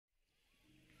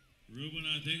Ruben,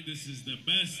 I think this is the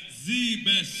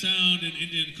best sound in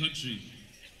Indian country.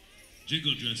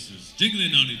 Jingle dresses,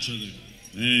 jingling on each other.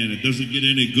 Man, it doesn't get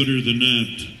any gooder than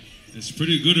that. It's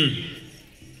pretty gooder.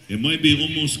 It might be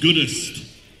almost goodest.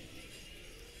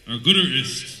 Or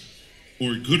gooderist.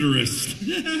 Or gooderist.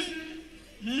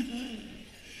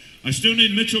 I still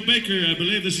need Mitchell Baker. I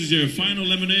believe this is your final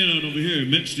lemonade out over here.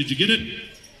 Mitch, did you get it?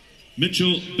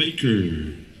 Mitchell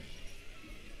Baker.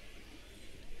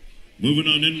 Moving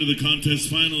on into the contest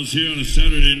finals here on a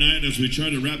Saturday night as we try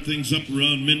to wrap things up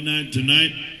around midnight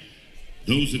tonight.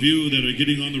 Those of you that are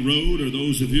getting on the road or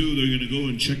those of you that are going to go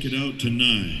and check it out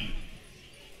tonight.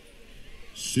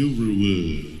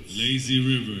 Silverwood. Lazy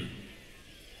River.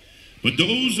 But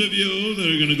those of you that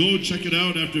are going to go check it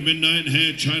out after midnight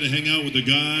and try to hang out with the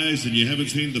guys and you haven't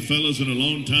seen the fellas in a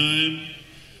long time,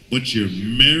 but you're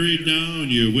married now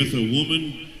and you're with a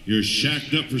woman, you're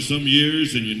shacked up for some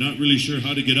years and you're not really sure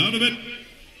how to get out of it,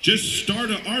 just start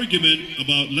an argument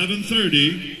about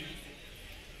 11:30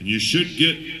 and you should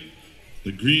get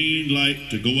the green light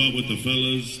to go out with the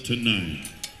fellas tonight.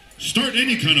 Start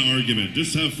any kind of argument.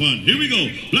 Just have fun. Here we go.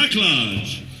 Black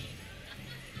Lodge.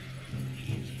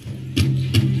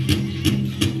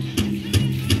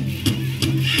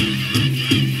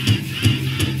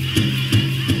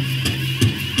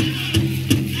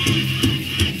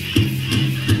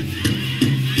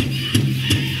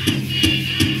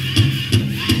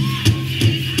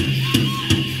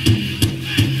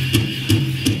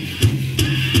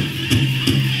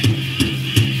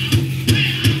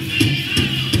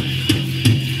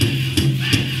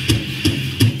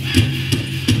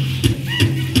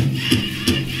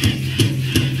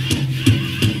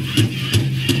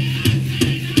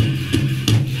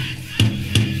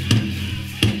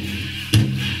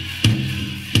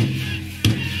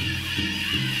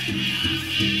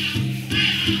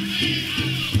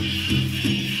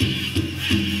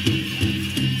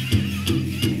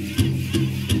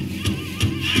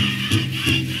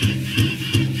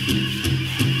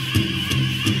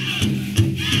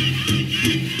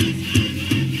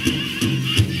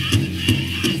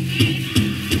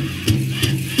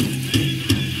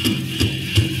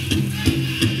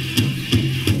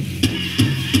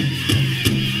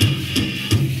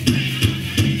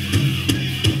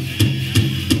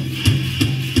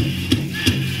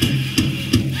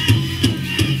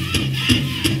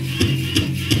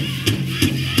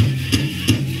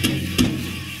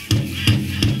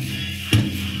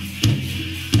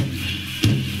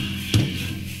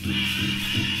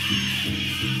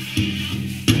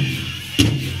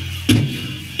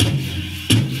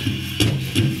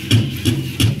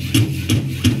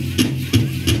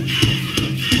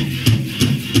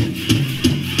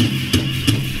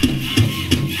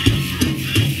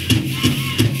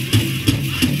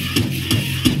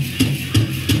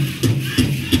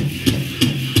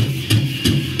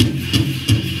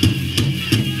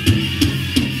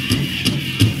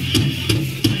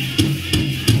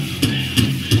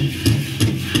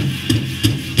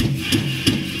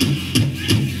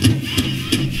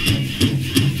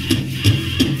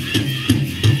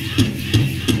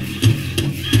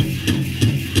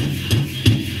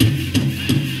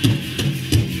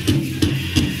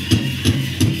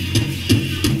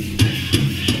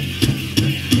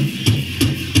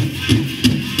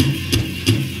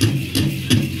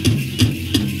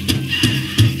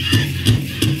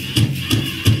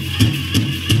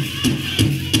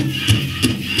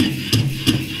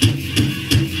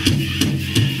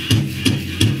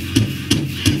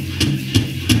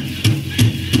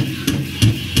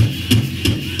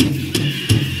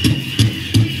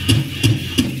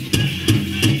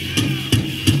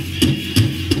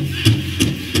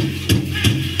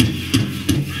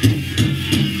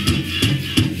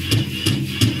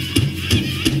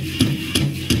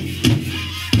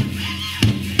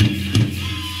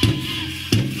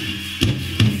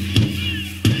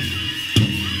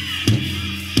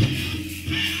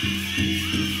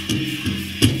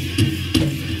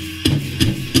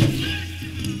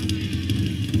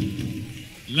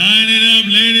 Line it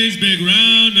up, ladies. Big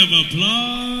round of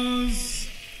applause.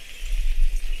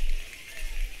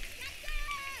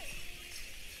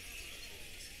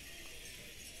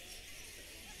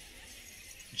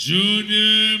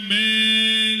 Julyamsh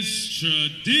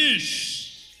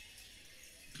Tradish.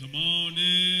 Come on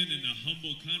in a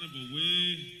humble kind of a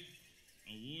way.